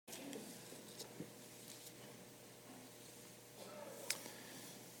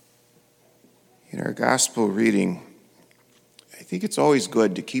gospel reading, I think it's always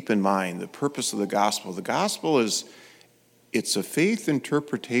good to keep in mind the purpose of the gospel. The gospel it's a faith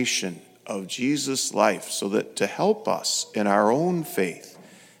interpretation of Jesus' life so that to help us in our own faith,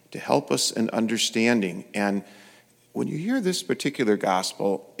 to help us in understanding. And when you hear this particular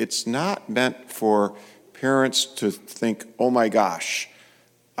gospel, it's not meant for parents to think, oh my gosh,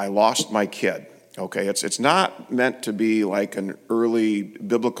 I lost my kid. Okay, it's not meant to be like an early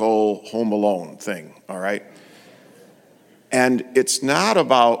biblical Home Alone thing, all right? And it's not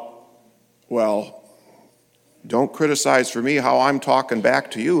about, well, don't criticize for me how I'm talking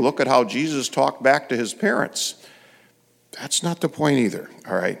back to you. Look at how Jesus talked back to his parents. That's not the point either,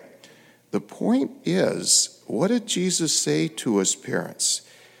 all right? The point is, what did Jesus say to his parents?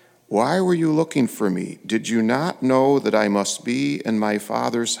 Why were you looking for me? Did you not know that I must be in my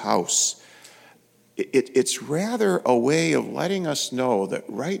Father's house? It's rather a way of letting us know that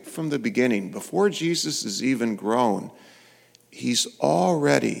right from the beginning, before Jesus is even grown, he's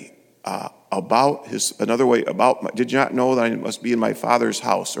already did you not know that I must be in my Father's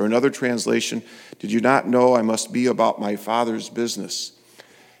house? Or another translation, did you not know I must be about my Father's business?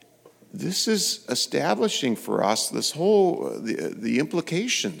 This is establishing for us this whole, the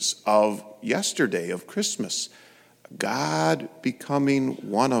implications of yesterday, of Christmas. God becoming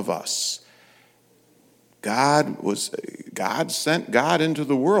one of us. God sent God into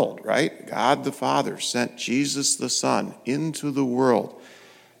the world, right? God the Father sent Jesus the Son into the world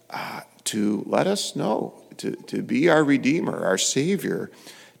to let us know, to be our Redeemer, our Savior,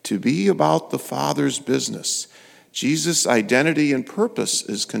 to be about the Father's business. Jesus' identity and purpose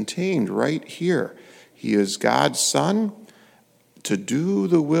is contained right here. He is God's Son to do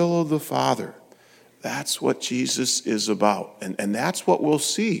the will of the Father. That's what Jesus is about. And that's what we'll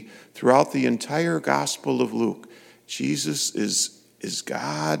see throughout the entire Gospel of Luke. Jesus is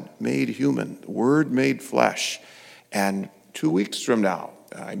God made human, the Word made flesh. And 2 weeks from now,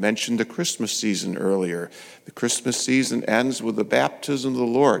 I mentioned the Christmas season earlier. The Christmas season ends with the baptism of the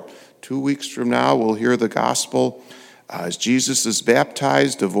Lord. 2 weeks from now, we'll hear the gospel. As Jesus is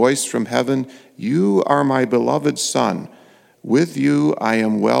baptized, a voice from heaven, "You are my beloved Son. With you I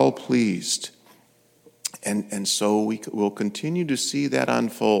am well pleased." And so we'll continue to see that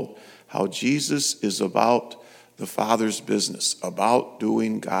unfold, how Jesus is about the Father's business, about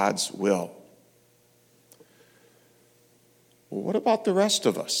doing God's will. Well, what about the rest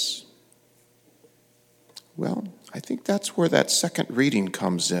of us? Well, I think that's where that second reading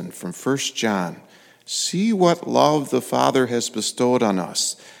comes in from 1 John. See what love the Father has bestowed on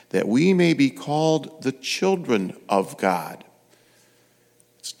us, that we may be called the children of God.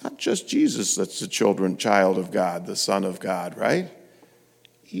 It's not just Jesus that's the child of God, the Son of God, right?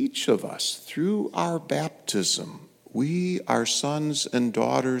 Each of us, through our baptism, we are sons and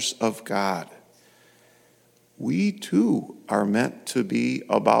daughters of God. We too are meant to be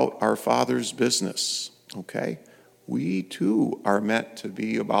about our Father's business, okay? We too are meant to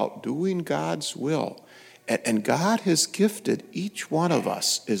be about doing God's will. And God has gifted each one of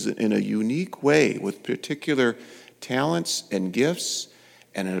us in a unique way with particular talents and gifts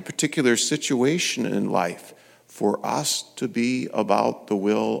and in a particular situation in life for us to be about the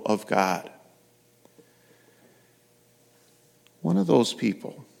will of God. One of those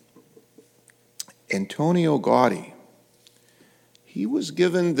people, Antonio Gaudi, he was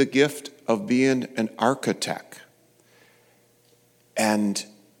given the gift of being an architect. And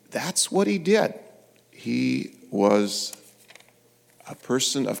that's what he did. He was a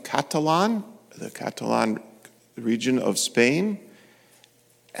person of Catalan, the Catalan region of Spain,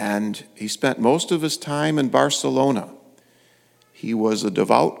 and he spent most of his time in Barcelona. He was a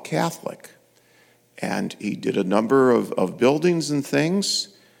devout Catholic, and he did a number of buildings and things,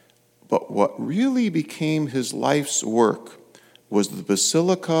 but what really became his life's work was the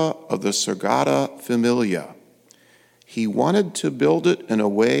Basilica of the Sagrada Familia. He wanted to build it in a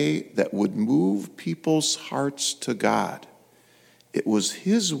way that would move people's hearts to God. It was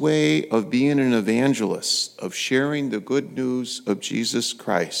his way of being an evangelist, of sharing the good news of Jesus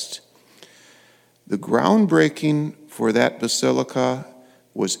Christ. The groundbreaking for that basilica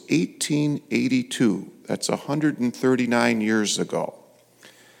was 1882. That's 139 years ago.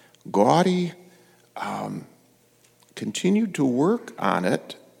 Gaudi continued to work on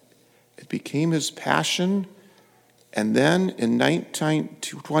it. It became his passion. And then in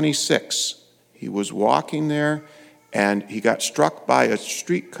 1926, he was walking there and he got struck by a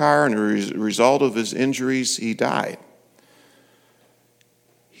streetcar, and as a result of his injuries, he died.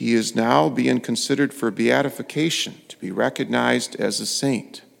 He is now being considered for beatification, to be recognized as a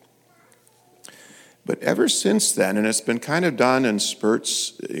saint. But ever since then, and it's been kind of done in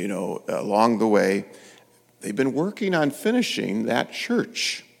spurts, along the way, they've been working on finishing that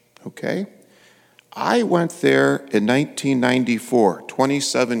church, okay? I went there in 1994,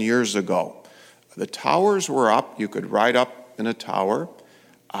 27 years ago. The towers were up. You could ride up in a tower.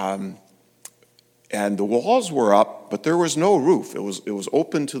 And the walls were up, but there was no roof. It was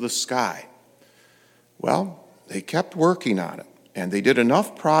open to the sky. Well, they kept working on it, and they did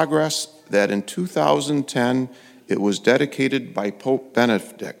enough progress that in 2010, it was dedicated by Pope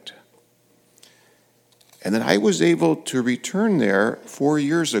Benedict. And then I was able to return there 4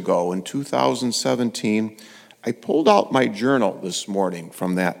 years ago in 2017. I pulled out my journal this morning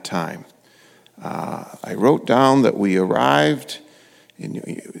from that time. I wrote down that we arrived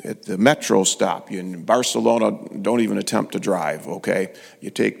at the metro stop. In Barcelona, don't even attempt to drive, okay? You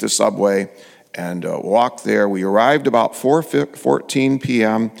take the subway and walk there. We arrived about 4:14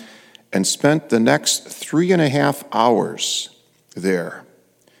 p.m. and spent the next 3.5 hours there.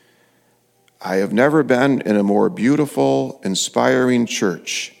 I have never been in a more beautiful, inspiring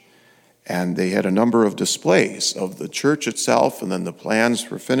church. And they had a number of displays of the church itself and then the plans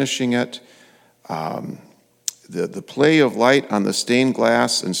for finishing it. The play of light on the stained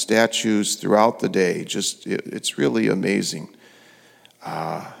glass and statues throughout the day, it's really amazing.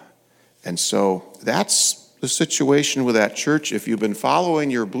 And so that's the situation with that church. If you've been following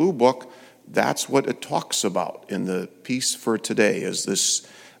your blue book, that's what it talks about in the piece for today, is this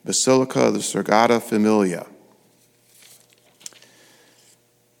Basilica of the Sagrada Familia.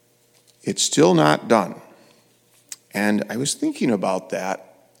 It's still not done. And I was thinking about that.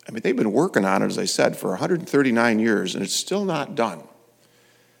 I mean, they've been working on it, as I said, for 139 years, and it's still not done.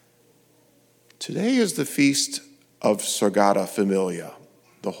 Today is the feast of Sagrada Familia,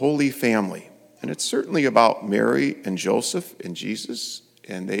 the Holy Family. And it's certainly about Mary and Joseph and Jesus,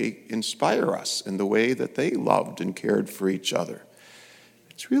 and they inspire us in the way that they loved and cared for each other.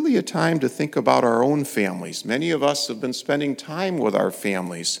 It's really a time to think about our own families. Many of us have been spending time with our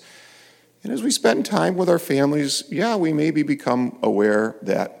families. And as we spend time with our families, we maybe become aware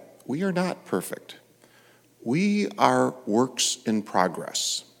that we are not perfect. We are works in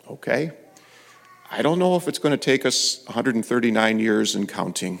progress, okay? I don't know if it's going to take us 139 years and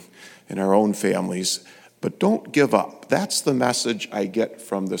counting in our own families, but don't give up. That's the message I get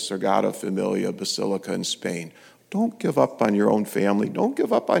from the Sagrada Familia Basilica in Spain. Don't give up on your own family. Don't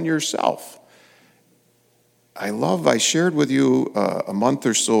give up on yourself. I shared with you a month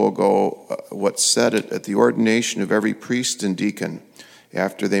or so ago what's said at the ordination of every priest and deacon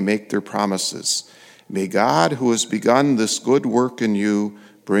after they make their promises. May God, who has begun this good work in you,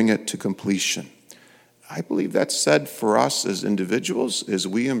 bring it to completion. I believe that's said for us as individuals as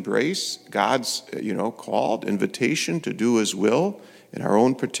we embrace God's, called invitation to do His will in our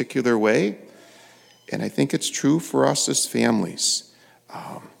own particular way. And I think it's true for us as families.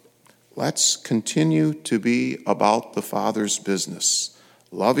 Let's continue to be about the Father's business,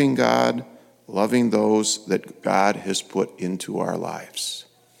 loving God, loving those that God has put into our lives.